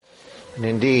And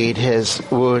indeed, his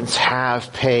wounds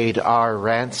have paid our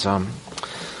ransom,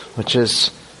 which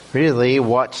is really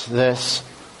what this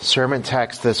sermon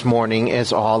text this morning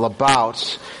is all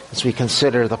about as we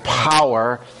consider the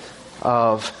power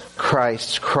of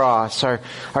Christ's cross.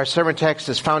 Our sermon text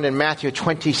is found in Matthew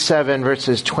 27,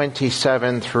 verses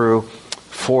 27 through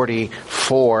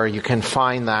 44. You can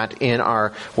find that in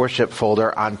our worship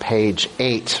folder on page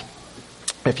 8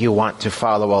 if you want to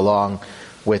follow along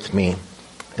with me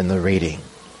in the reading.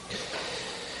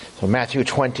 So Matthew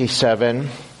 27,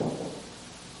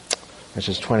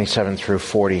 verses 27 through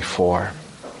 44.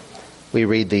 We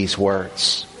read these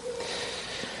words.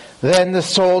 Then the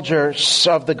soldiers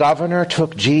of the governor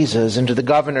took Jesus into the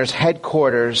governor's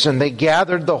headquarters, and they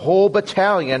gathered the whole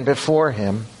battalion before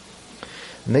him.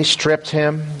 And they stripped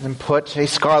him and put a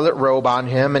scarlet robe on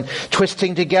him, and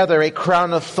twisting together a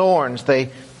crown of thorns, they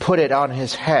put it on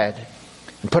his head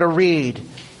and put a reed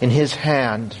in his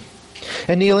hand.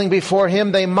 And kneeling before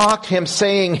him, they mocked him,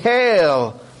 saying,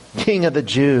 "Hail, King of the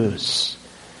Jews!"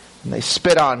 And they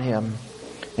spit on him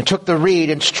and took the reed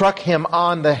and struck him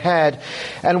on the head.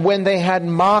 And when they had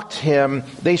mocked him,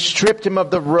 they stripped him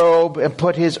of the robe and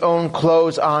put his own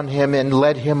clothes on him and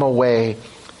led him away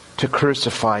to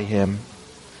crucify him.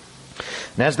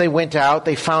 And as they went out,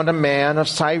 they found a man of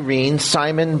Cyrene,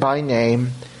 Simon by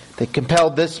name. They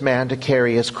compelled this man to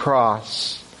carry his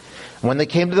cross. And when they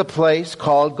came to the place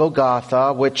called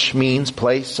Golgotha, which means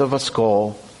place of a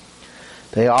skull,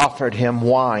 they offered him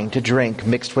wine to drink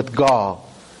mixed with gall.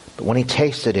 But when he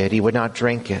tasted it, he would not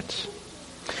drink it.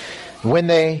 When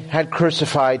they had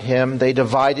crucified him, they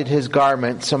divided his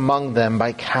garments among them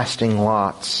by casting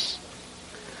lots.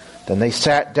 Then they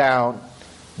sat down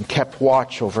and kept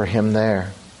watch over him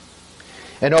there.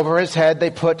 And over his head they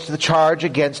put the charge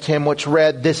against him, which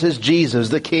read, "This is Jesus,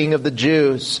 the King of the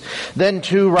Jews." Then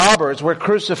 2 robbers were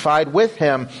crucified with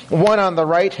him, one on the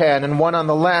right hand and one on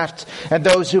the left. And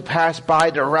those who passed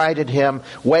by derided him,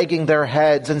 wagging their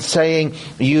heads and saying,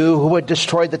 "You who would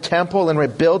destroy the temple and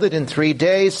rebuild it in 3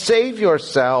 days, save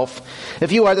yourself.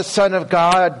 If you are the Son of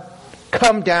God,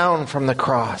 come down from the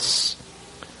cross."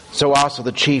 So also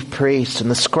the chief priests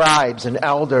and the scribes and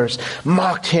elders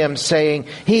mocked him, saying,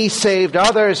 "He saved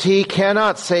others, he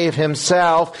cannot save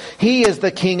himself. He is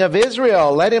the King of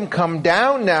Israel. Let him come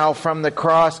down now from the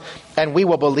cross, and we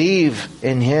will believe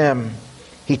in him.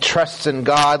 He trusts in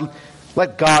God.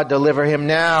 Let God deliver him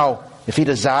now, if he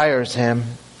desires him.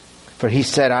 For he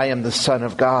said, 'I am the Son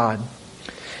of God.'"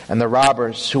 And the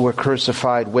robbers who were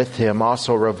crucified with him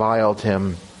also reviled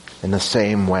him in the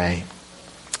same way.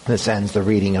 This ends the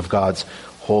reading of God's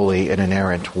holy and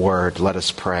inerrant word. Let us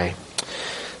pray.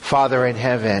 Father in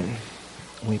heaven,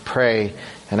 we pray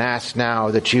and ask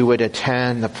now that you would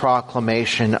attend the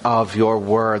proclamation of your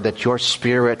word, that your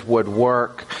Spirit would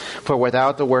work. For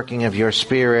without the working of your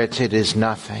Spirit, it is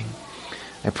nothing.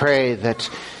 I pray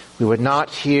that we would not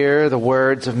hear the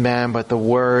words of men, but the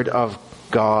word of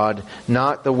God,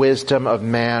 not the wisdom of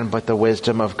man, but the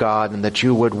wisdom of God, and that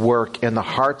you would work in the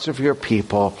hearts of your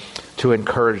people to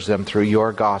encourage them through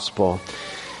your gospel.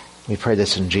 We pray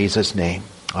this in Jesus' name.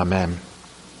 Amen.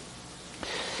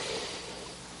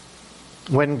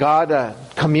 When God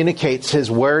communicates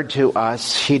his word to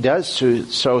us, he does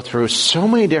so through so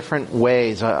many different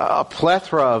ways, a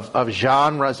plethora of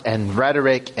genres and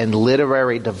rhetoric and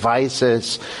literary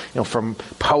devices, from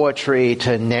poetry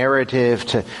to narrative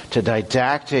to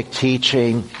didactic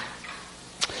teaching.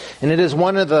 And it is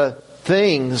one of the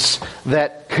things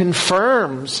that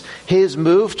confirms his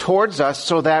move towards us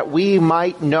so that we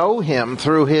might know him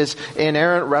through his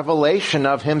inerrant revelation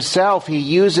of himself. He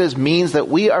uses means that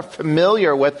we are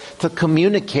familiar with to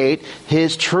communicate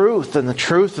his truth and the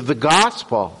truth of the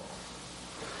gospel.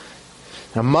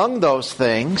 Among those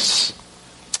things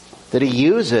that he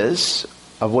uses,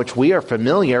 of which we are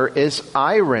familiar, is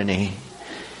irony.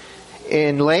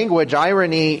 In language,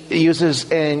 irony uses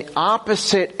an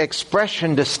opposite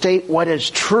expression to state what is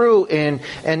true in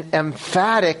an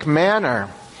emphatic manner.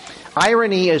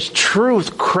 Irony is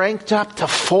truth cranked up to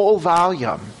full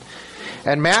volume.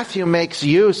 And Matthew makes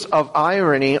use of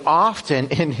irony often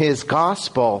in his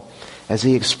gospel as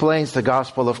he explains the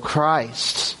gospel of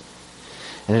Christ.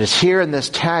 And it is here in this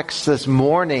text this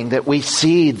morning that we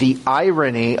see the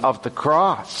irony of the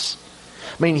cross.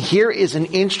 Here is an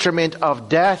instrument of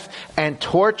death and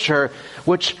torture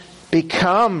which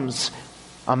becomes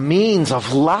a means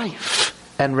of life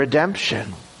and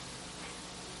redemption.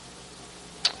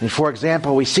 And for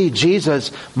example, we see Jesus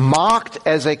mocked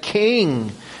as a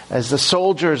king, as the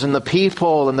soldiers and the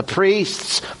people and the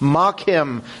priests mock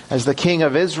him as the King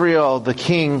of Israel, the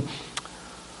King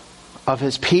of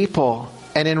his people.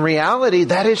 And in reality,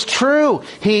 that is true.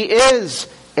 He is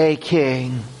a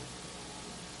king.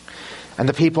 And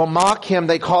the people mock him.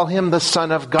 They call him the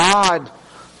Son of God,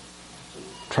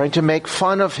 trying to make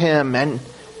fun of him and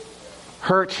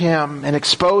hurt him and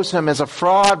expose him as a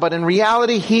fraud. But in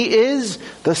reality, he is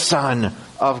the Son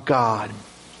of God.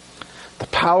 The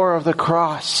power of the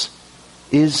cross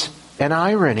is an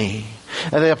irony.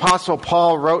 And the Apostle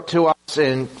Paul wrote to us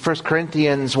in 1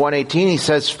 Corinthians 1:18, he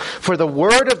says, "For the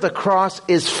word of the cross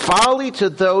is folly to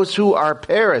those who are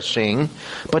perishing,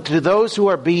 but to those who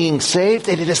are being saved,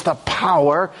 it is the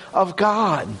power of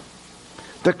God."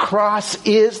 The cross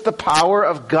is the power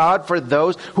of God for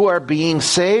those who are being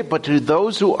saved, but to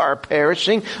those who are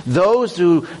perishing, those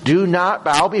who do not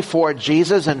bow before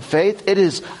Jesus in faith, it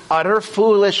is utter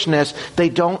foolishness. They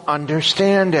don't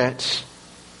understand it.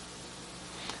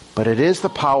 But it is the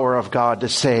power of God to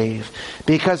save,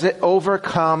 because it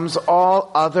overcomes all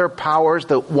other powers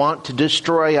that want to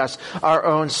destroy us. Our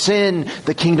own sin,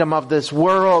 the kingdom of this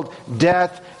world,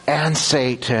 death, and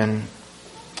Satan.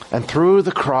 And through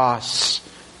the cross,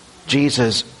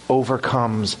 Jesus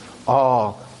overcomes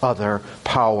all other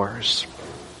powers.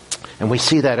 And we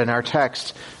see that in our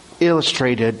text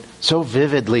illustrated so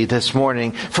vividly this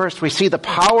morning. First, we see the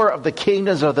power of the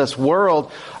kingdoms of this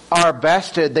world are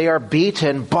bested, they are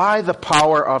beaten by the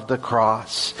power of the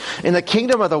cross. In the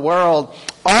kingdom of the world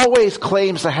always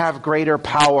claims to have greater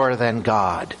power than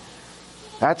God.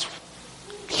 That's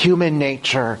human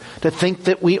nature, to think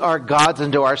that we are gods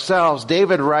unto ourselves.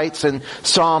 David writes in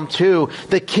Psalm 2,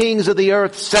 "The kings of the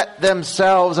earth set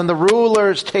themselves, and the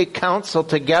rulers take counsel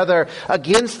together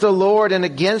against the Lord and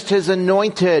against his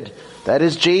anointed," that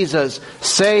is Jesus,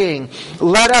 saying,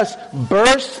 "Let us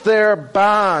burst their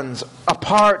bonds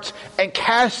apart and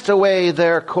cast away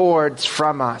their cords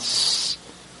from us."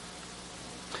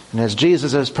 And as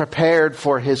Jesus is prepared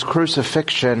for his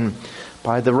crucifixion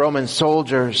by the Roman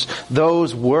soldiers,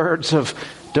 those words of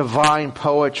divine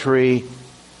poetry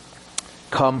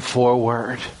come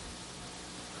forward.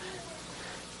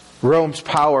 Rome's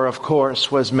power, of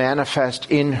course, was manifest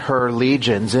in her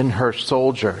legions, in her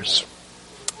soldiers.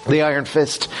 The iron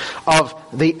fist of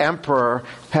the emperor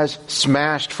has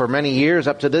smashed for many years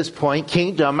up to this point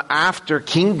kingdom after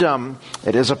kingdom.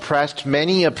 It has oppressed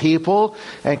many a people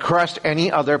and crushed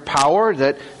any other power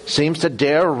that seems to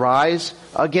dare rise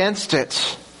against it.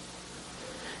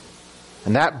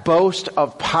 And that boast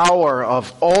of power,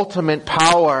 of ultimate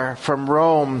power from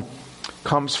Rome,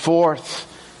 comes forth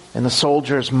in the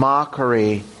soldiers'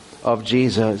 mockery of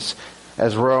Jesus,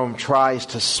 as Rome tries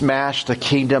to smash the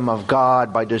kingdom of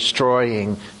God by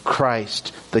destroying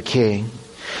Christ the King.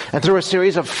 And through a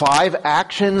series of 5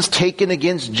 actions taken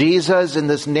against Jesus in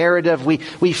this narrative,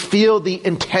 we feel the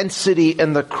intensity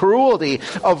and the cruelty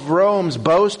of Rome's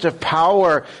boast of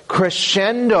power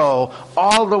crescendo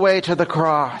all the way to the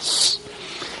cross.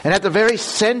 And at the very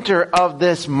center of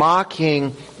this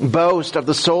mocking boast of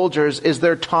the soldiers is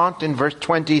their taunt in verse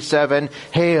 27,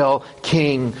 "Hail,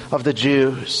 King of the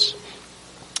Jews."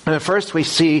 And first we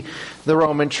see the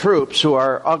Roman troops, who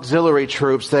are auxiliary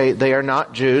troops. They are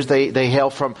not Jews. They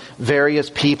hail from various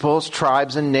peoples,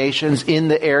 tribes, and nations in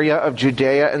the area of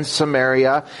Judea and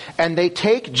Samaria. And they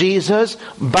take Jesus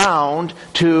bound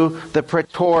to the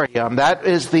Praetorium. That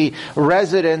is the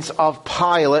residence of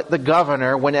Pilate, the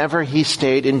governor, whenever he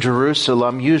stayed in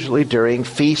Jerusalem, usually during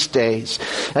feast days.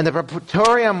 And the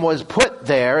Praetorium was put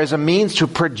there as a means to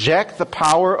project the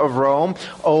power of Rome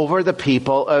over the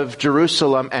people of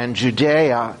Jerusalem and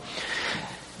Judea.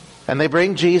 And they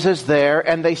bring Jesus there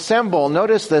and they assemble,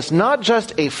 notice this, not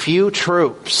just a few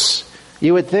troops.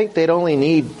 You would think they'd only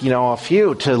need, a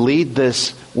few to lead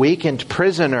this weakened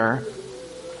prisoner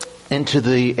into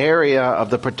the area of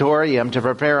the Praetorium to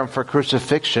prepare him for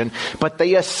crucifixion. But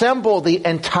they assemble the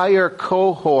entire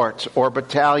cohort or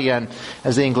battalion,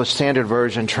 as the English Standard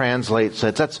Version translates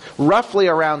it. That's roughly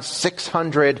around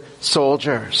 600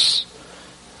 soldiers.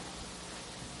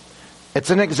 It's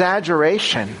an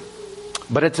exaggeration,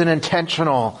 but it's an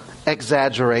intentional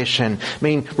exaggeration.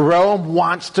 Rome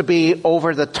wants to be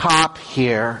over the top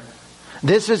here.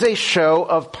 This is a show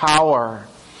of power.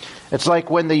 It's like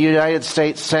when the United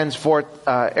States sends forth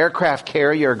aircraft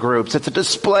carrier groups. It's a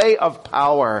display of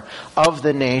power of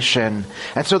the nation.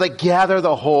 And so they gather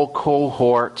the whole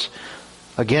cohort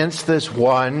against this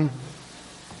one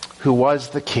who was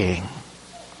the king,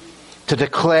 to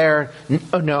declare,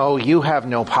 no, you have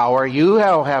no power, you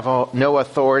have no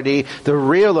authority. The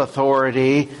real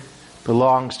authority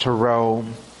belongs to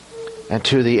Rome and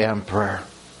to the emperor.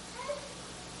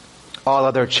 All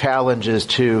other challenges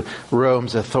to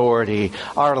Rome's authority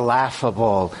are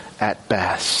laughable at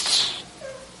best.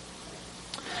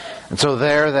 And so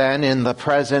there then, in the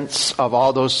presence of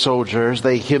all those soldiers,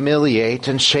 they humiliate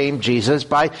and shame Jesus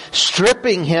by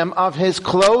stripping him of his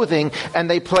clothing, and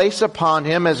they place upon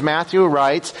him, as Matthew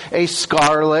writes, a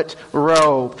scarlet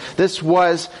robe. This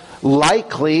was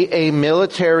likely a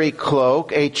military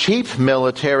cloak, a cheap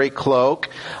military cloak,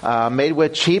 made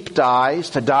with cheap dyes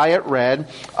to dye it red,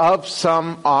 of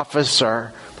some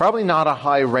officer, probably not a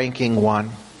high-ranking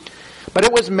one. But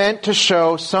it was meant to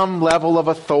show some level of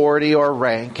authority or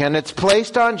rank. And it's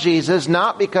placed on Jesus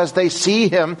not because they see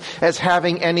him as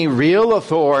having any real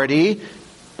authority,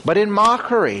 but in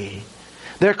mockery.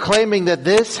 They're claiming that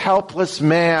this helpless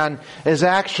man is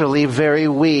actually very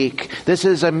weak. This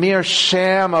is a mere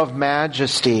sham of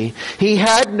majesty. He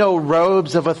had no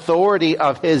robes of authority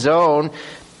of his own.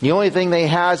 The only thing they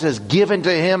has is given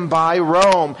to him by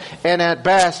Rome. And at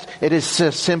best, it is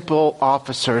a simple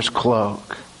officer's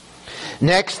cloak.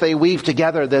 Next, they weave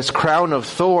together this crown of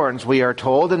thorns, we are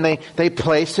told, and they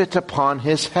place it upon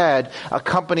his head,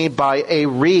 accompanied by a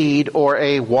reed or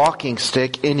a walking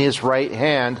stick in his right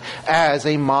hand as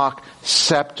a mock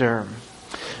scepter.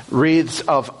 Wreaths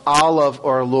of olive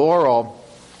or laurel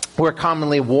were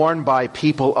commonly worn by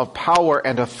people of power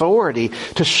and authority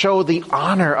to show the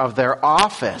honor of their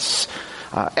office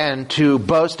and to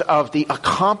boast of the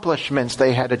accomplishments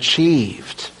they had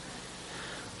achieved.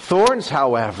 Thorns,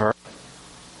 however,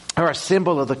 are a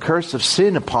symbol of the curse of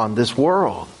sin upon this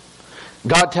world.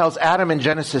 God tells Adam in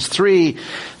Genesis 3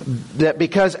 that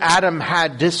because Adam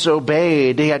had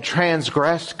disobeyed, he had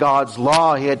transgressed God's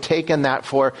law, he had taken that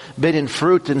forbidden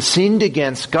fruit and sinned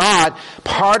against God,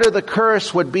 part of the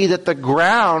curse would be that the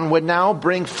ground would now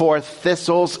bring forth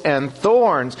thistles and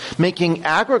thorns, making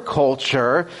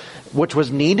agriculture, which was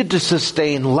needed to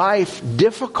sustain life,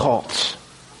 difficult.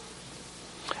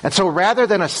 And so rather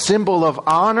than a symbol of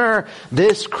honor,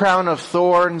 this crown of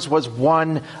thorns was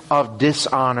one of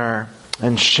dishonor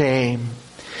and shame.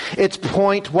 Its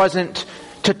point wasn't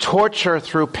to torture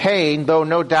through pain, though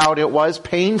no doubt it was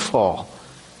painful.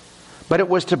 But it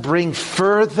was to bring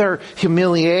further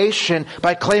humiliation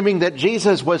by claiming that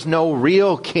Jesus was no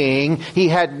real king. He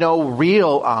had no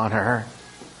real honor.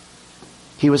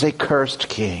 He was a cursed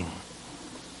king.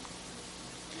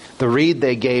 The reed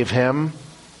they gave him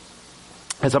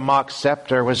as a mock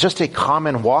scepter was just a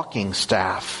common walking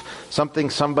staff,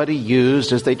 something somebody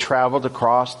used as they traveled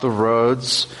across the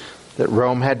roads that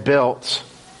Rome had built.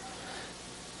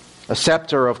 A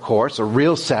scepter, of course, a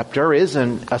real scepter,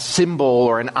 isn't a symbol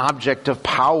or an object of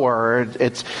power.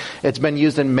 It's been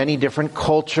used in many different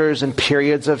cultures and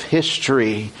periods of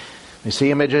history. We see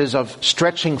images of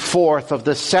stretching forth of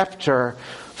the scepter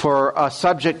for a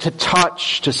subject to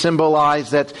touch, to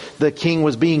symbolize that the king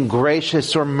was being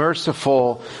gracious or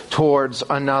merciful towards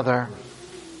another.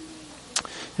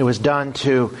 It was done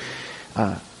to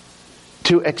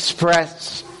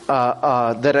express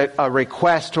that a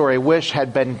request or a wish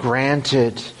had been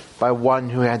granted by one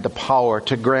who had the power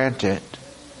to grant it.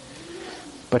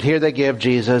 But here they give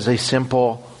Jesus a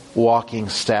simple walking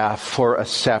staff for a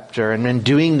scepter. And in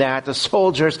doing that, the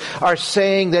soldiers are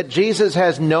saying that Jesus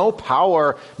has no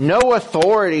power, no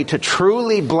authority to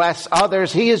truly bless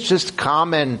others. He is just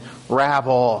common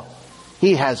rabble.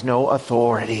 He has no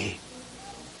authority.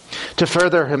 To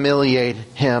further humiliate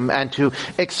him and to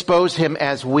expose him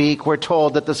as weak, we're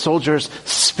told that the soldiers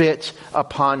spit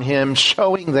upon him,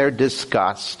 showing their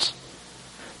disgust.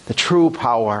 The true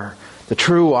power, the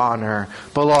true honor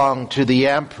belonged to the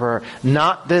emperor,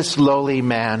 not this lowly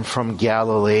man from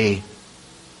Galilee.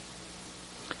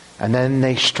 And then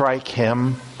they strike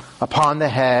him upon the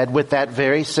head with that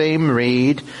very same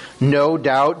reed, no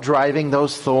doubt driving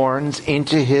those thorns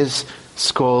into his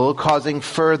skull, causing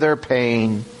further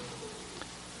pain.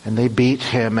 And they beat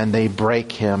him and they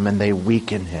break him and they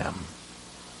weaken him.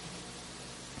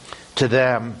 To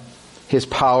them, his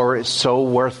power is so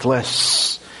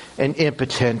worthless and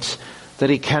impotent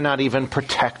that he cannot even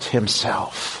protect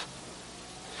himself.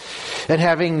 And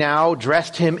having now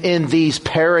dressed him in these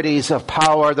parodies of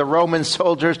power, the Roman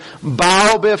soldiers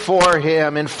bow before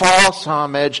him in false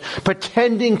homage,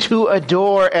 pretending to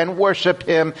adore and worship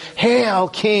him. Hail,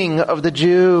 King of the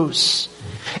Jews!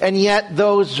 And yet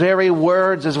those very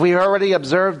words, as we already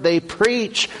observed, they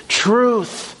preach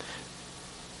truth.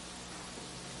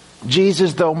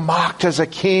 Jesus, though mocked as a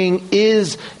king,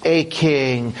 is a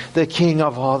king, the king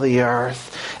of all the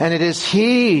earth. And it is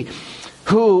he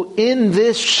who, in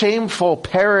this shameful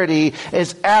parody,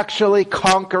 is actually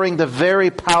conquering the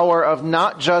very power of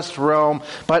not just Rome,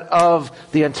 but of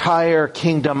the entire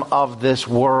kingdom of this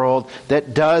world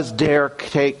that does dare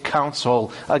take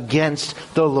counsel against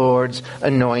the Lord's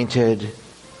anointed.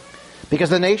 Because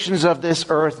the nations of this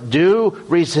earth do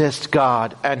resist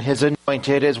God and His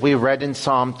anointed, as we read in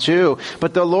Psalm 2.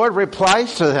 But the Lord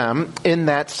replies to them in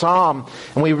that psalm.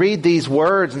 And we read these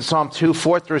words in Psalm 2,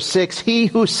 4 through 6. He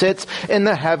who sits in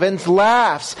the heavens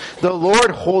laughs. The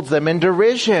Lord holds them in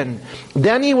derision.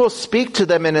 Then He will speak to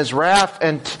them in His wrath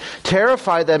and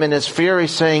terrify them in His fury,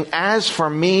 saying, as for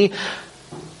me,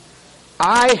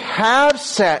 I have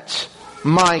set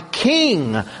my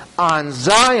King on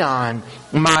Zion,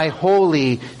 my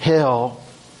holy hill.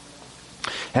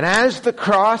 And as the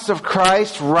cross of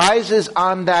Christ rises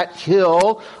on that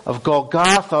hill of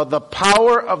Golgotha, the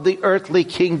power of the earthly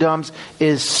kingdoms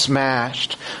is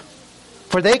smashed.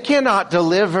 For they cannot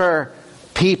deliver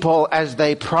people as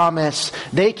they promise.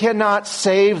 They cannot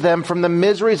save them from the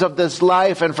miseries of this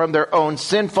life and from their own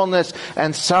sinfulness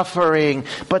and suffering.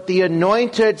 But the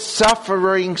anointed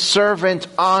suffering servant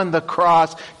on the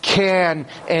cross can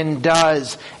and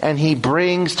does. And He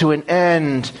brings to an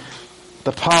end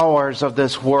the powers of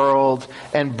this world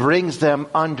and brings them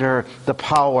under the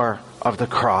power of the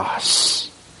cross.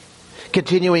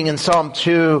 Continuing in Psalm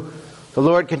 2, the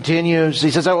Lord continues. He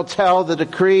says, I will tell the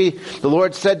decree. The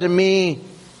Lord said to me,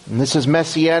 and this is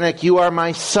messianic, you are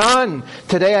my son.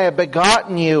 Today I have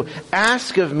begotten you.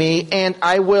 Ask of me, and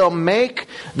I will make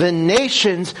the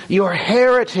nations your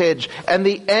heritage and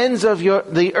the ends of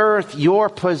the earth your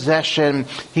possession.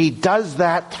 He does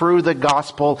that through the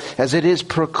gospel as it is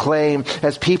proclaimed,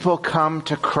 as people come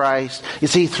to Christ. You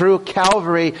see, through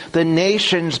Calvary, the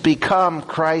nations become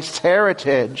Christ's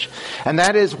heritage. And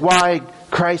that is why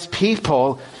Christ's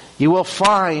people you will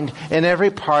find in every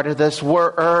part of this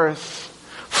earth.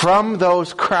 From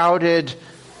those crowded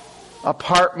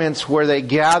apartments where they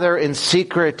gather in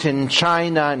secret in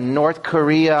China and North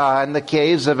Korea and the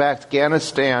caves of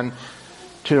Afghanistan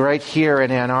to right here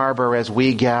in Ann Arbor as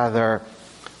we gather,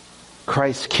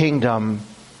 Christ's kingdom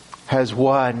has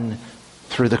won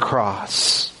through the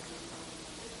cross.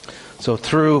 So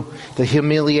through the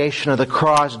humiliation of the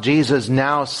cross, Jesus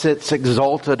now sits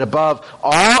exalted above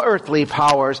all earthly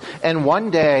powers. And one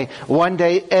day,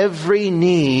 every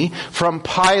knee, from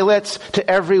Pilate to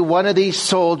every one of these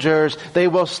soldiers, they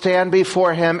will stand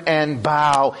before Him and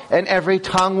bow. And every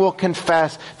tongue will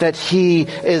confess that He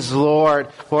is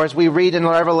Lord. For as we read in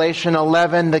Revelation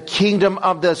 11, the kingdom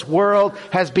of this world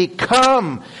has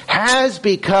become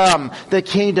the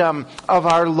kingdom of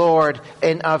our Lord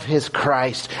and of His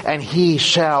Christ. And He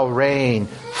shall reign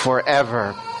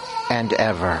forever and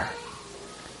ever.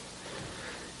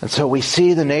 And so we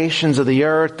see the nations of the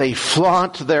earth, they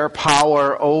flaunt their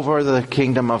power over the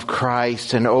kingdom of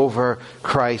Christ and over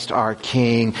Christ our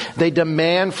King. They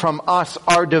demand from us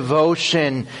our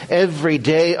devotion every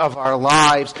day of our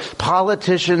lives.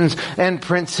 Politicians and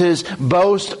princes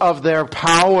boast of their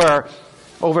power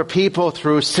over people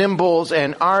through symbols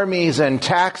and armies and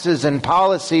taxes and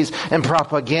policies and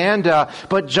propaganda.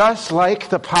 But just like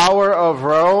the power of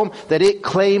Rome that it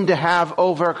claimed to have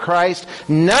over Christ,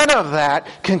 none of that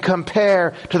can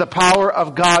compare to the power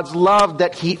of God's love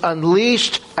that He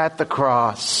unleashed at the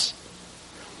cross.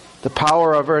 The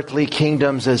power of earthly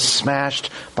kingdoms is smashed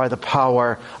by the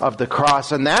power of the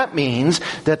cross. And that means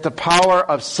that the power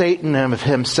of Satan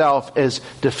himself is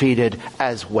defeated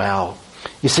as well.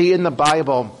 You see, in the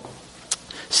Bible,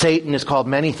 Satan is called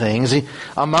many things.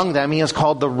 Among them, he is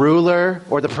called the ruler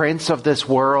or the prince of this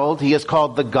world. He is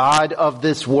called the god of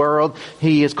this world.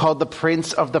 He is called the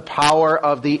prince of the power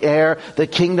of the air. The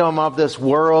kingdom of this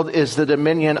world is the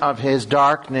dominion of his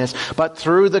darkness. But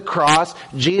through the cross,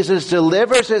 Jesus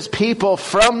delivers His people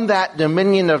from that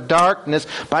dominion of darkness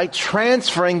by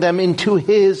transferring them into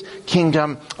His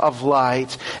kingdom of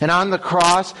light. And on the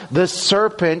cross, the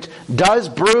serpent does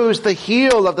bruise the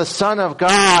heel of the Son of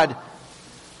God.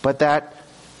 But that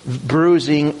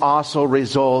bruising also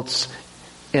results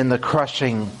in the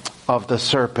crushing of the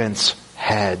serpent's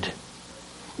head.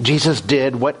 Jesus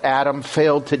did what Adam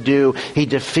failed to do. He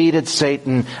defeated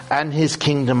Satan and his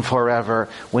kingdom forever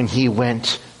when He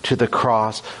went to the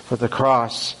cross. For the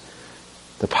cross,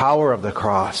 the power of the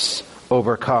cross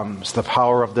overcomes the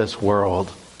power of this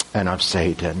world and of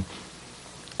Satan.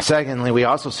 Secondly, we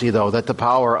also see, though, that the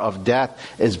power of death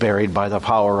is buried by the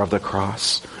power of the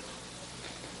cross.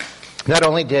 Not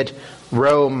only did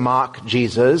Rome mock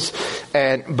Jesus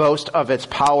and boast of its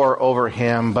power over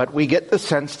Him, but we get the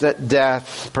sense that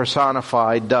death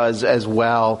personified does as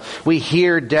well. We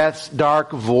hear death's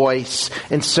dark voice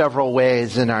in several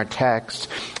ways in our text.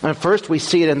 And first we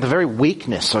see it in the very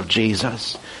weakness of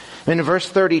Jesus. In verse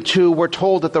 32, we're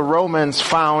told that the Romans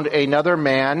found another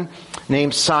man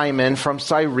named Simon from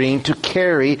Cyrene to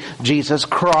carry Jesus'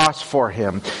 cross for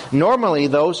him. Normally,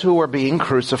 those who were being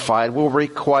crucified were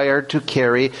required to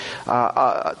carry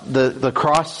the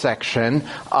cross section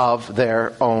of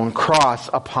their own cross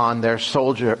upon their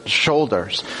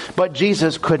shoulders. But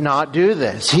Jesus could not do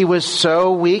this. He was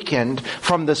so weakened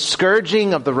from the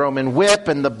scourging of the Roman whip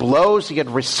and the blows he had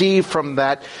received from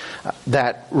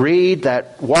that reed,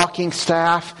 that walking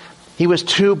staff. He was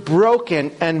too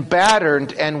broken and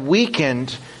battered and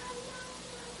weakened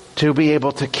to be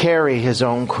able to carry his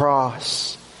own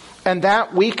cross. And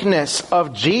that weakness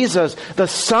of Jesus, the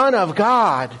Son of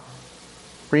God,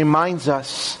 reminds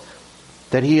us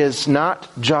that he is not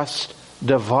just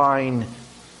divine,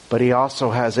 but he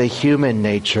also has a human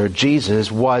nature.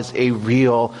 Jesus was a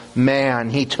real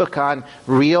man. He took on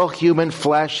real human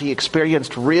flesh. He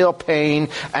experienced real pain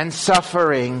and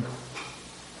suffering.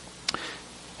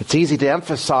 It's easy to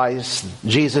emphasize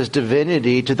Jesus'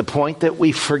 divinity to the point that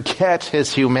we forget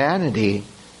his humanity.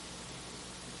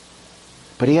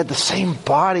 But he had the same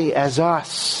body as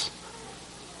us.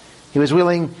 He was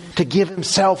willing to give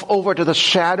himself over to the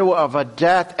shadow of a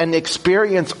death and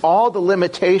experience all the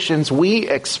limitations we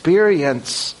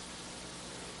experience.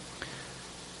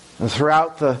 And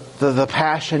throughout the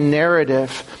Passion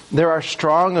narrative, there are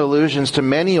strong allusions to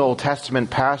many Old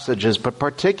Testament passages, but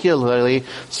particularly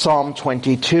Psalm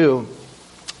 22.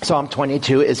 Psalm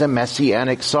 22 is a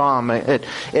messianic psalm.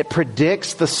 It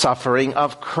predicts the suffering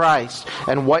of Christ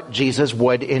and what Jesus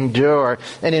would endure.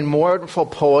 And in mournful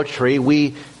poetry,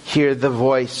 we hear the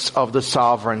voice of the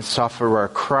sovereign sufferer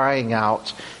crying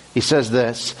out. He says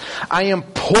this, "I am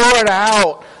poured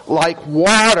out like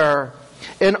water,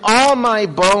 and all my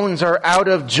bones are out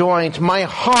of joint. My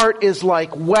heart is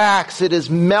like wax. It is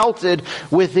melted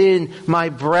within my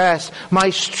breast.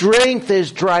 My strength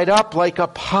is dried up like a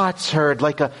potsherd,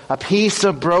 like a piece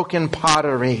of broken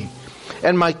pottery.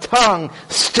 And my tongue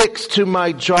sticks to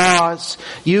my jaws.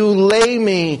 You lay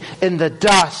me in the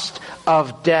dust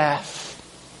of death."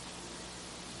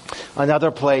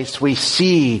 Another place we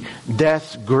see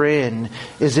death's grin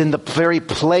is in the very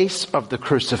place of the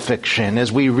crucifixion.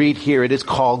 As we read here, it is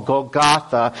called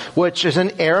Golgotha, which is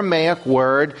an Aramaic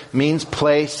word, means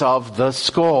place of the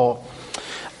skull.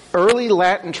 Early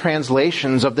Latin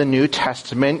translations of the New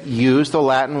Testament use the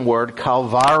Latin word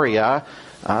Calvaria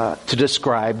to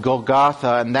describe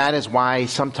Golgotha, and that is why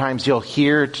sometimes you'll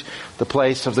hear the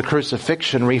place of the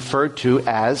crucifixion referred to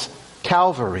as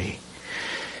Calvary.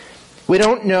 We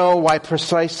don't know why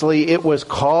precisely it was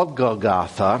called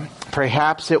Golgotha.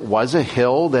 Perhaps it was a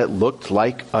hill that looked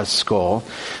like a skull.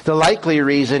 The likely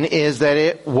reason is that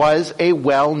it was a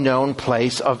well-known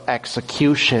place of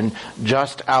execution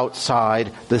just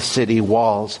outside the city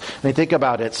walls. I mean, think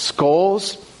about it.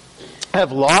 Skulls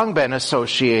have long been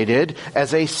associated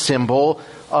as a symbol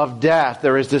of death.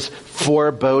 There is this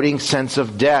foreboding sense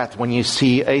of death when you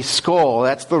see a skull.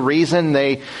 That's the reason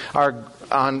they are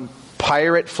on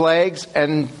pirate flags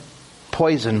and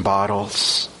poison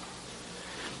bottles.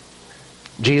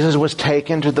 Jesus was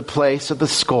taken to the place of the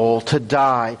skull to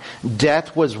die.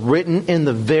 Death was written in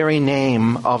the very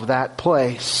name of that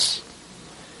place.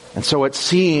 And so it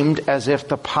seemed as if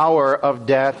the power of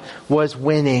death was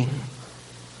winning.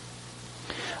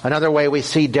 Another way we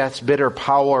see death's bitter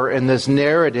power in this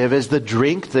narrative is the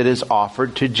drink that is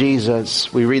offered to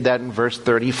Jesus. We read that in verse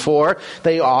 34.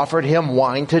 They offered him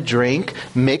wine to drink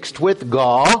mixed with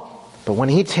gall, but when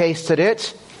he tasted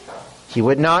it, he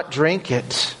would not drink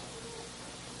it.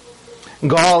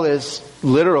 Gall is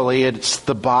literally, it's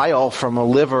the bile from a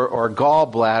liver or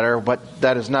gallbladder, but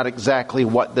that is not exactly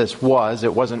what this was.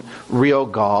 It wasn't real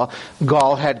gall.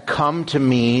 Gall had come to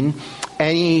mean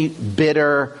any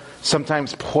bitter,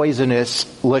 sometimes poisonous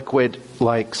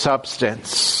liquid-like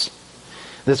substance.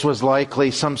 This was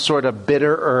likely some sort of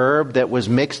bitter herb that was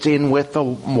mixed in with the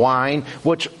wine,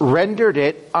 which rendered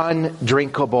it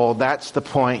undrinkable. That's the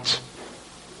point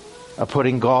of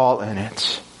putting gall in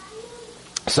it.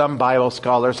 Some Bible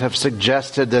scholars have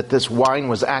suggested that this wine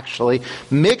was actually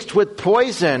mixed with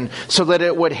poison so that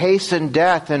it would hasten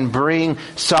death and bring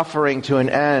suffering to an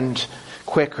end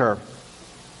quicker.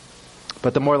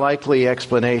 But the more likely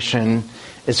explanation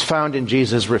is found in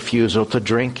Jesus' refusal to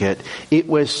drink it. It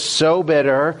was so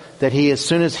bitter that as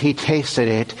soon as he tasted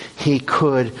it, he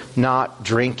could not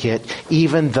drink it,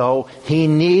 even though he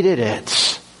needed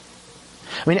it.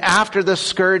 I mean, after the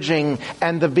scourging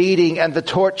and the beating and the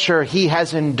torture he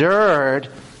has endured,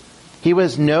 he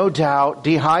was no doubt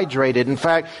dehydrated. In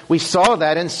fact, we saw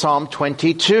that in Psalm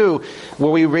 22,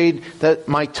 where we read that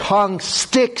my tongue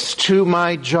sticks to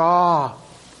my jaw.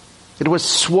 It was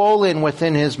swollen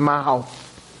within his mouth.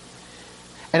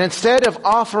 And instead of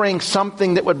offering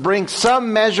something that would bring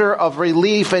some measure of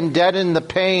relief and deaden the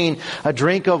pain, a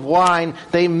drink of wine,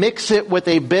 they mix it with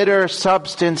a bitter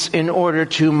substance in order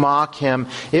to mock him.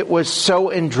 It was so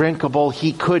undrinkable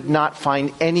he could not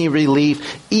find any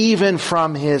relief, even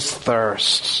from his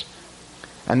thirst.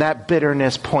 And that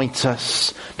bitterness points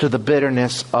us to the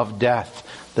bitterness of death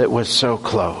that was so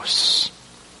close.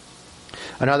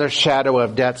 Another shadow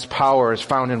of death's power is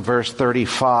found in verse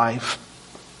 35.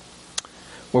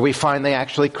 Where we find they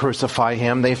actually crucify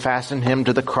him. They fasten him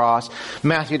to the cross.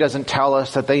 Matthew doesn't tell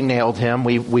us that they nailed him.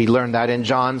 We learn that in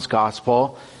John's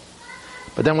gospel.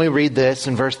 But then we read this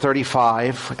in verse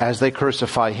 35. As they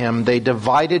crucify him, they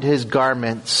divided his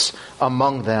garments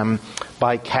among them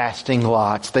by casting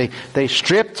lots. They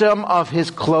stripped him of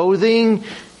his clothing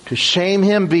to shame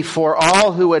him before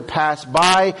all who would pass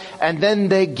by. And then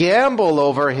they gamble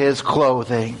over his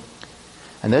clothing.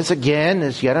 And this again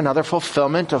is yet another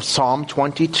fulfillment of Psalm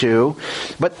 22.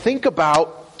 But think about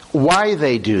why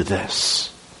they do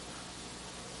this.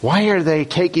 Why are they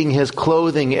taking his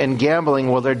clothing and gambling?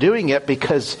 Well, they're doing it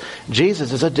because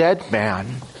Jesus is a dead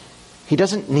man. He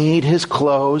doesn't need his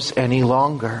clothes any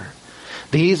longer.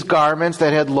 These garments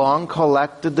that had long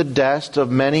collected the dust of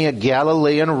many a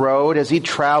Galilean road as he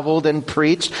traveled and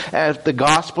preached the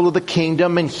gospel of the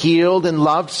kingdom and healed and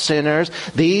loved sinners.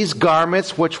 These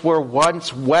garments which were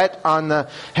once wet on the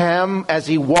hem as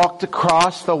he walked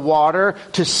across the water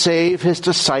to save his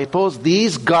disciples.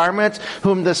 These garments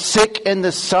whom the sick and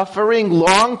the suffering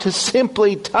long to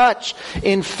simply touch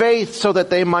in faith so that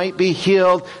they might be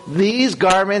healed. These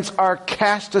garments are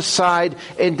cast aside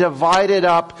and divided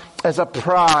up as a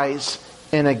prize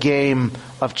in a game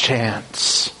of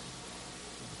chance.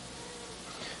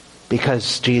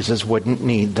 Because Jesus wouldn't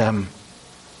need them.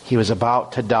 He was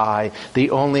about to die. The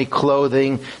only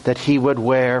clothing that he would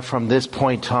wear from this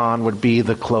point on would be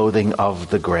the clothing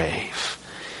of the grave.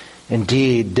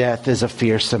 Indeed, death is a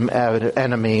fearsome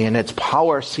enemy, and its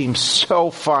power seems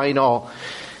so final,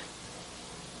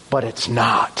 but it's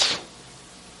not.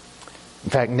 In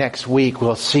fact, next week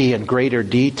we'll see in greater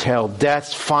detail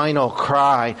death's final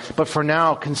cry. But for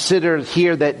now, consider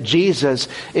here that Jesus,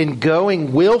 in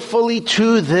going willfully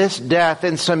to this death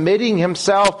and submitting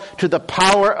himself to the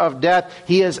power of death,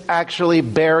 he is actually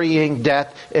burying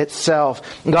death itself.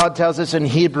 God tells us in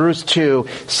Hebrews 2,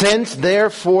 since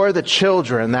therefore the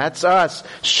children, that's us,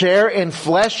 share in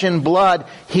flesh and blood,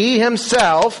 he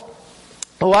himself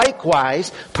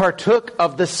likewise partook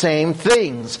of the same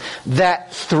things,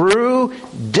 that through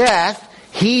death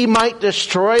he might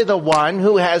destroy the one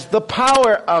who has the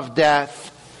power of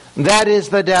death, that is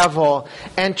the devil,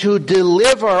 and to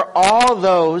deliver all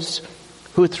those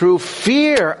who through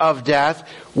fear of death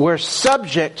were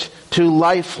subject to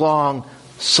lifelong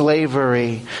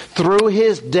slavery. Through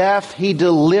his death he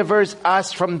delivers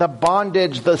us from the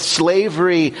bondage, the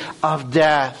slavery of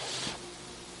death.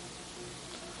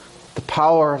 The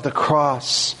power of the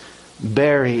cross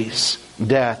buries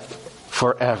death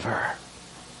forever.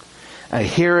 And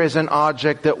here is an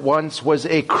object that once was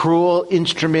a cruel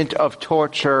instrument of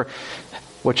torture,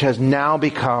 which has now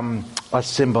become a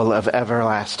symbol of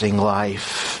everlasting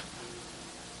life.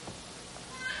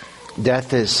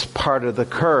 Death is part of the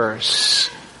curse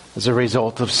as a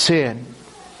result of sin.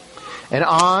 And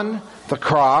on the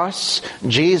cross,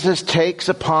 Jesus takes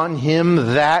upon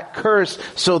him that curse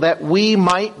so that we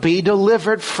might be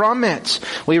delivered from it.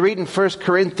 We read in 1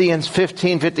 Corinthians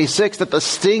 15:56 that the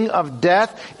sting of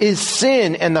death is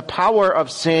sin and the power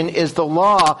of sin is the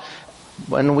law.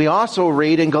 And we also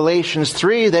read in Galatians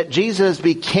 3 that Jesus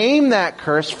became that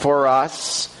curse for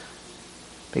us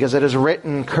because it is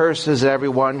written, curses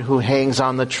everyone who hangs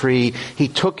on the tree. He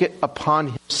took it upon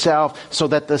himself so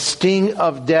that the sting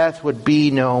of death would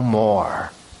be no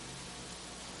more.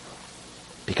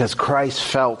 Because Christ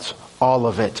felt all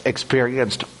of it,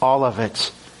 experienced all of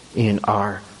it in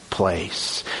our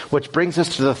place. Which brings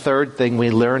us to the third thing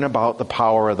we learn about the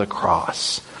power of the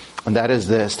cross. And that is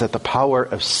this, that the power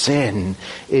of sin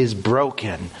is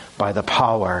broken by the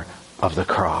power of the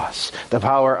cross. The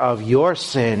power of your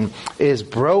sin is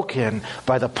broken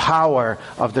by the power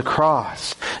of the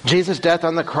cross. Jesus' death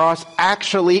on the cross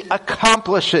actually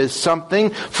accomplishes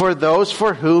something for those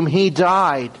for whom he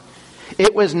died.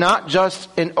 It was not just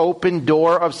an open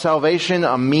door of salvation,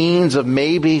 a means of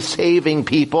maybe saving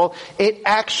people. It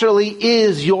actually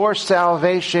is your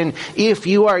salvation. If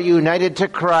you are united to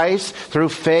Christ through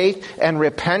faith and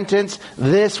repentance,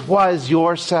 this was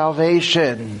your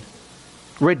salvation.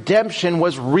 Redemption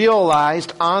was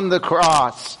realized on the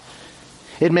cross.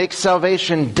 It makes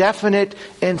salvation definite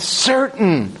and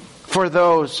certain for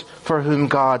those for whom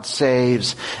God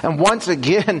saves. And once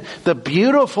again, the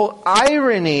beautiful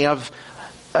irony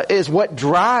is what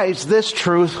drives this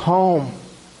truth home.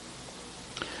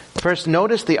 First,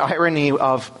 notice the irony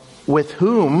of with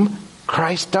whom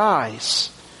Christ dies.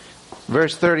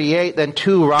 Verse 38, then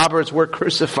 2 robbers were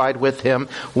crucified with him,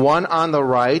 one on the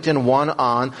right and one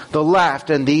on the left.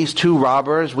 And these 2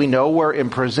 robbers, we know, were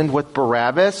imprisoned with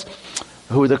Barabbas,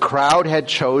 who the crowd had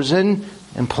chosen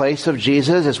in place of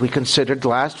Jesus, as we considered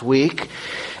last week.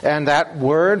 And that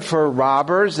word for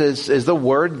robbers is the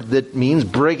word that means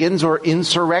brigands or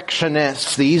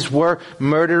insurrectionists. These were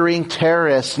murdering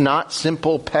terrorists, not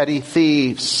simple petty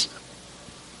thieves.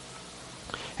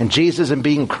 And Jesus, in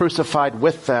being crucified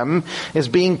with them, is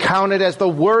being counted as the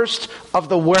worst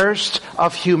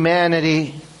of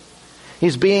humanity.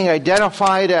 He's being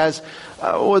identified as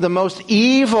the most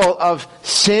evil of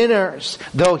sinners,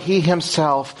 though he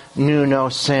himself knew no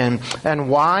sin. And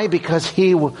why? Because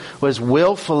he was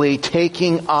willfully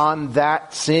taking on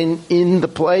that sin in the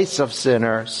place of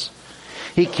sinners.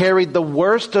 He carried the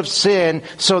worst of sin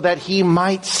so that he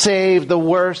might save the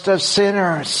worst of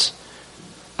sinners.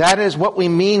 That is what we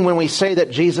mean when we say that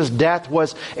Jesus' death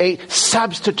was a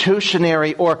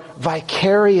substitutionary or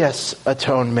vicarious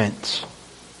atonement.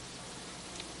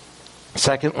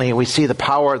 Secondly, we see the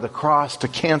power of the cross to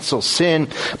cancel sin.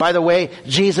 By the way,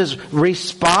 Jesus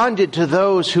responded to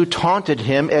those who taunted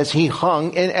him as he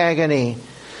hung in agony.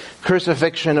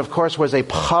 Crucifixion, of course, was a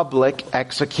public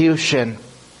execution.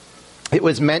 It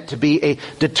was meant to be a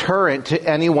deterrent to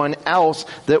anyone else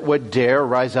that would dare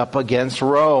rise up against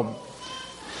Rome.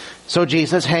 So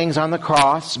Jesus hangs on the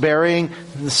cross, bearing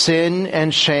sin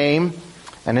and shame.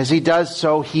 And as he does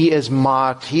so, he is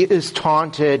mocked. He is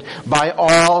taunted by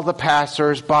all the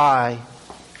passers-by.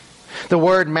 The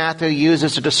word Matthew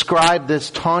uses to describe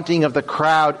this taunting of the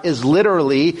crowd is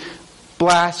literally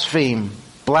blasphemy.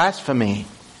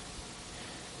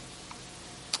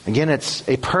 Again, it's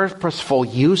a purposeful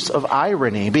use of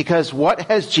irony, because what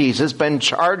has Jesus been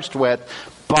charged with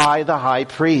by the high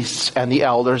priests and the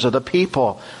elders of the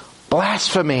people?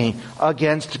 Blasphemy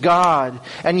against God.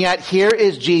 And yet here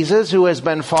is Jesus, who has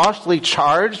been falsely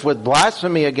charged with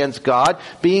blasphemy against God,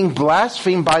 being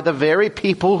blasphemed by the very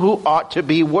people who ought to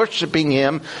be worshiping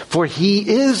him, for he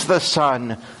is the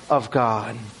Son of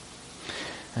God.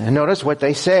 And notice what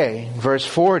they say. Verse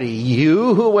 40,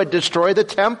 you who would destroy the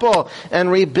temple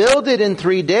and rebuild it in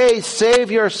 3 days,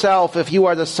 save yourself if you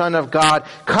are the Son of God.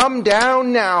 Come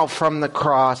down now from the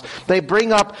cross. They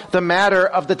bring up the matter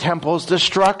of the temple's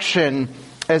destruction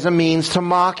as a means to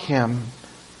mock him.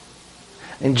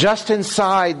 And just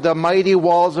inside the mighty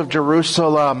walls of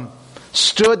Jerusalem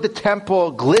stood the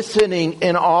temple, glistening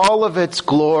in all of its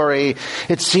glory.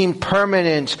 It seemed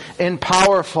permanent and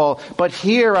powerful. But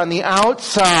here on the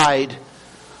outside,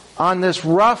 on this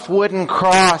rough wooden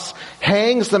cross,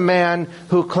 hangs the man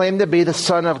who claimed to be the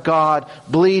Son of God,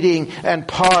 bleeding and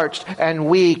parched and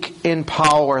weak and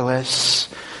powerless.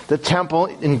 The temple,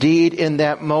 indeed, in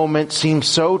that moment seemed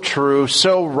so true,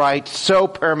 so right, so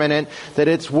permanent that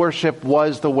its worship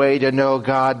was the way to know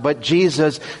God. But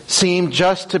Jesus seemed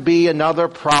just to be another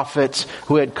prophet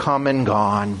who had come and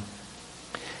gone.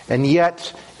 And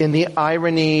yet, in the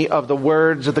irony of the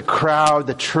words of the crowd,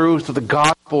 the truth of the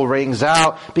gospel rings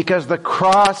out, because the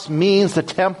cross means the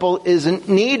temple isn't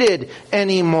needed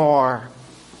anymore.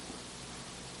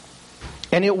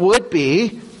 And it would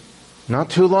be not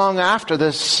too long after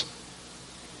this,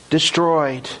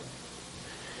 destroyed.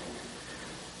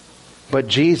 But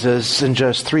Jesus, in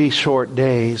just 3 short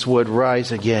days, would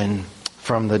rise again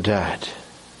from the dead.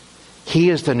 He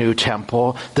is the new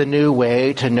temple, the new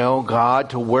way to know God,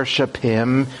 to worship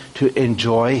him, to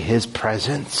enjoy his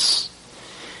presence.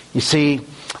 You see,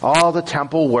 all the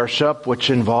temple worship, which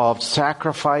involved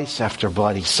sacrifice after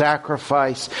bloody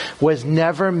sacrifice, was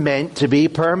never meant to be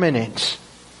permanent.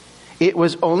 It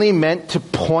was only meant to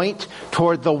point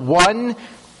toward the one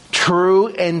true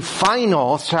and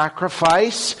final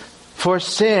sacrifice for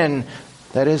sin,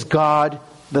 that is God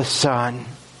the Son.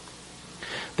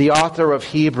 The author of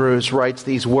Hebrews writes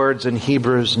these words in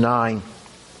Hebrews 9.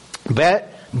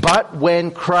 But when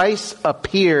Christ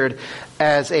appeared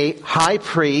as a high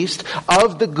priest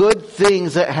of the good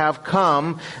things that have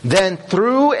come, then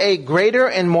through a greater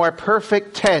and more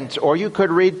perfect tent, or you could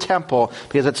read temple,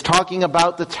 because it's talking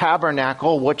about the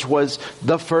tabernacle, which was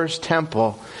the first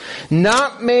temple,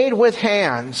 not made with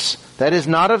hands, that is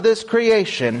not of this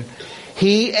creation,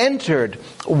 he entered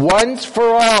once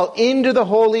for all into the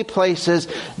holy places,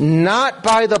 not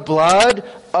by the blood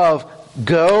of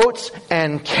goats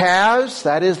and calves,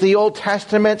 that is the Old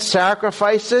Testament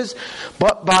sacrifices,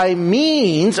 but by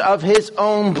means of his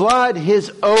own blood,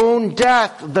 his own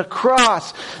death, the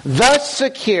cross, thus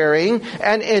securing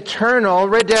an eternal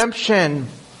redemption.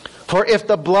 For if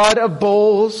the blood of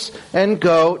bulls and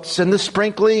goats and the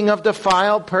sprinkling of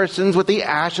defiled persons with the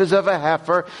ashes of a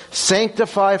heifer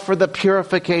sanctify for the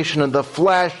purification of the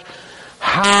flesh,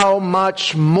 how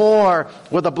much more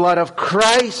will the blood of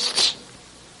Christ,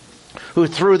 who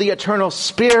through the eternal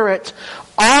Spirit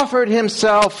offered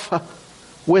himself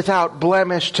without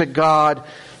blemish to God,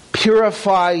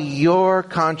 purify your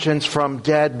conscience from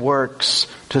dead works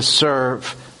to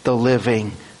serve the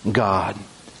living God.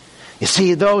 You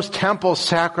see, those temple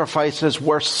sacrifices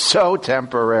were so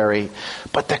temporary,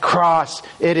 but the cross,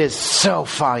 it is so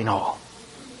final.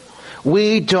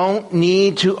 We don't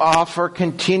need to offer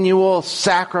continual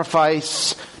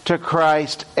sacrifice to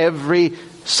Christ every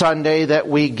Sunday that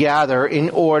we gather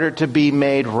in order to be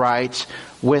made right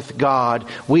with God.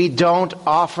 We don't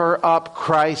offer up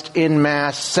Christ in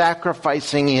mass,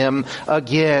 sacrificing him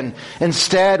again.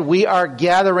 Instead, we are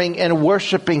gathering and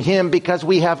worshiping him because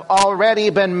we have already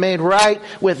been made right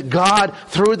with God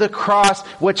through the cross,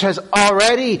 which has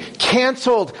already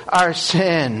canceled our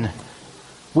sin.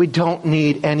 We don't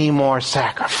need any more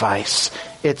sacrifice.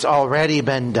 It's already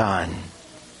been done.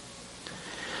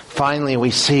 Finally, we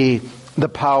see the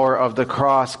power of the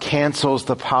cross cancels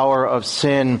the power of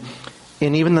sin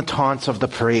in even the taunts of the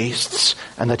priests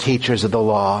and the teachers of the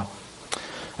law.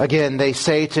 Again, they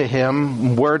say to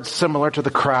him, words similar to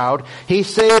the crowd, he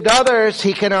saved others,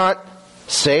 he cannot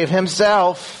save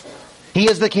himself. He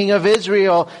is the King of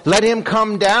Israel. Let him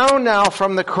come down now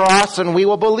from the cross and we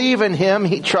will believe in him.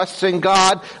 He trusts in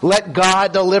God. Let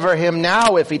God deliver him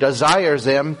now if he desires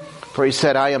him. For he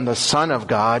said, I am the Son of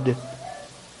God.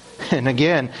 And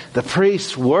again, the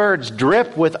priest's words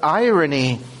drip with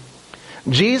irony.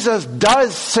 Jesus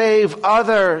does save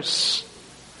others,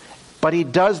 but he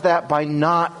does that by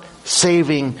not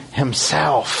saving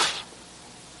himself.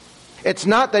 It's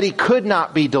not that he could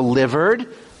not be delivered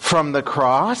from the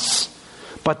cross,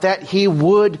 but that he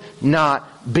would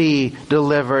not be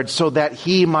delivered so that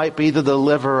he might be the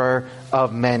deliverer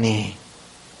of many.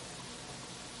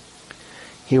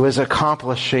 He was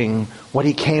accomplishing what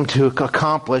he came to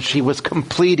accomplish. He was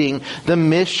completing the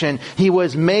mission. He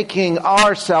was making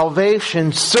our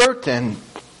salvation certain.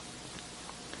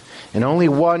 And only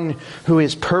one who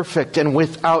is perfect and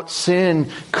without sin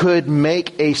could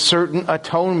make a certain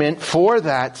atonement for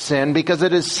that sin, because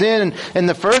it is sin in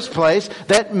the first place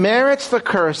that merits the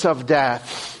curse of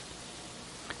death.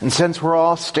 And since we're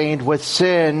all stained with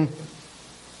sin,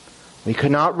 we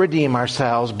could not redeem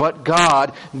ourselves, but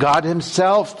God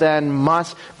himself then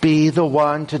must be the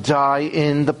one to die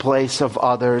in the place of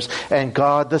others. And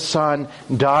God the Son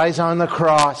dies on the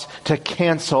cross to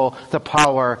cancel the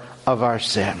power of our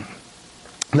sin.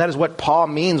 And that is what Paul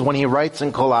means when he writes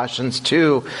in Colossians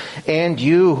 2, and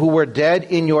you who were dead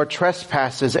in your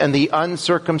trespasses and the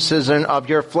uncircumcision of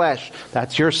your flesh,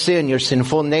 that's your sin, your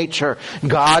sinful nature,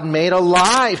 God made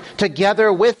alive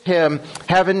together with him,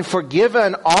 having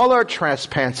forgiven all our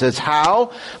trespasses.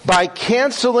 How? By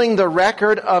canceling the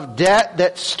record of debt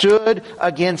that stood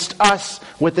against us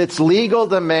with its legal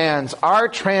demands, our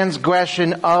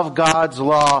transgression of God's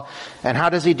law. And how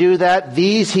does he do that?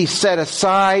 These he set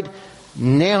aside,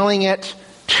 nailing it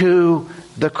to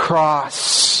the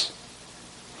cross.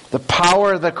 The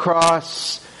power of the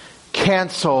cross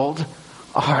canceled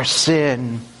our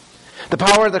sin. The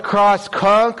power of the cross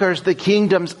conquers the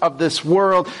kingdoms of this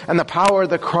world, and the power of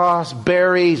the cross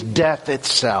buries death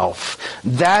itself.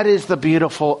 That is the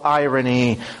beautiful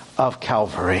irony of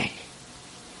Calvary.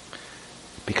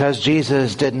 Because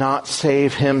Jesus did not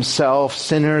save himself,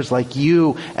 sinners like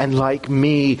you and like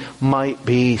me might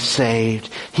be saved.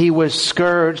 He was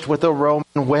scourged with a Roman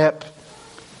whip,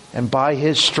 and by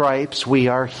his stripes we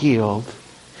are healed.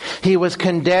 He was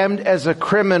condemned as a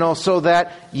criminal so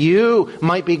that you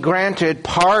might be granted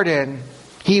pardon.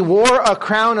 He wore a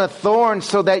crown of thorns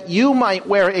so that you might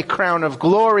wear a crown of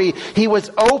glory. He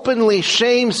was openly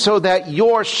shamed so that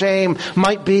your shame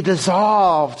might be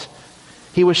dissolved.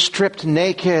 He was stripped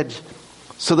naked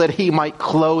so that he might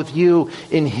clothe you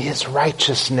in his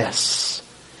righteousness.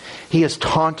 He is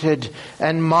taunted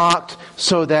and mocked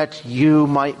so that you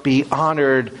might be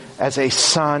honored as a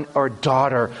son or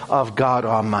daughter of God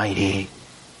Almighty.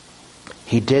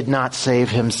 He did not save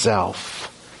himself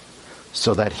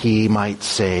so that he might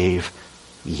save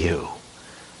you.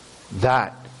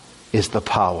 That is the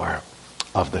power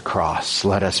of the cross.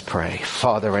 Let us pray.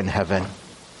 Father in heaven,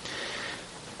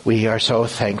 We are so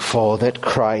thankful that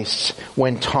Christ,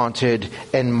 when taunted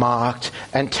and mocked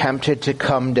and tempted to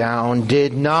come down,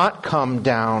 did not come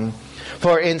down.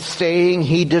 For in staying,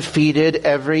 he defeated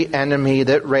every enemy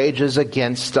that rages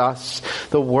against us,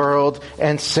 the world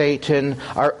and Satan,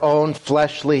 our own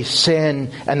fleshly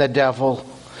sin and the devil.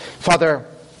 Father,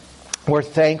 we're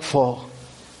thankful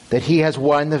that he has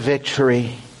won the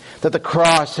victory, that the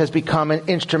cross has become an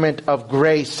instrument of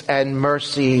grace and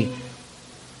mercy.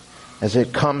 As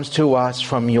it comes to us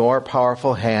from your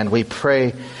powerful hand, we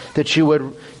pray that you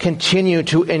would continue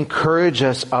to encourage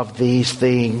us of these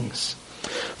things.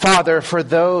 Father, for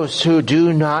those who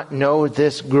do not know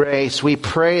this grace, we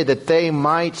pray that they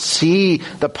might see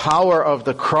the power of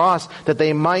the cross, that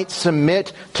they might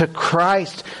submit to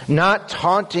Christ, not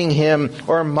taunting him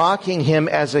or mocking him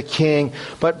as a king,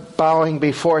 but bowing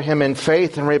before him in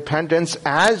faith and repentance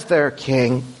as their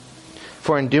king.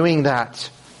 For in doing that,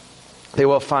 they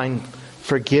will find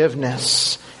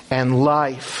forgiveness and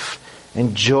life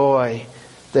and joy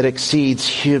that exceeds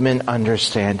human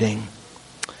understanding.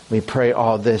 We pray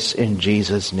all this in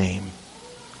Jesus' name.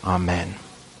 Amen.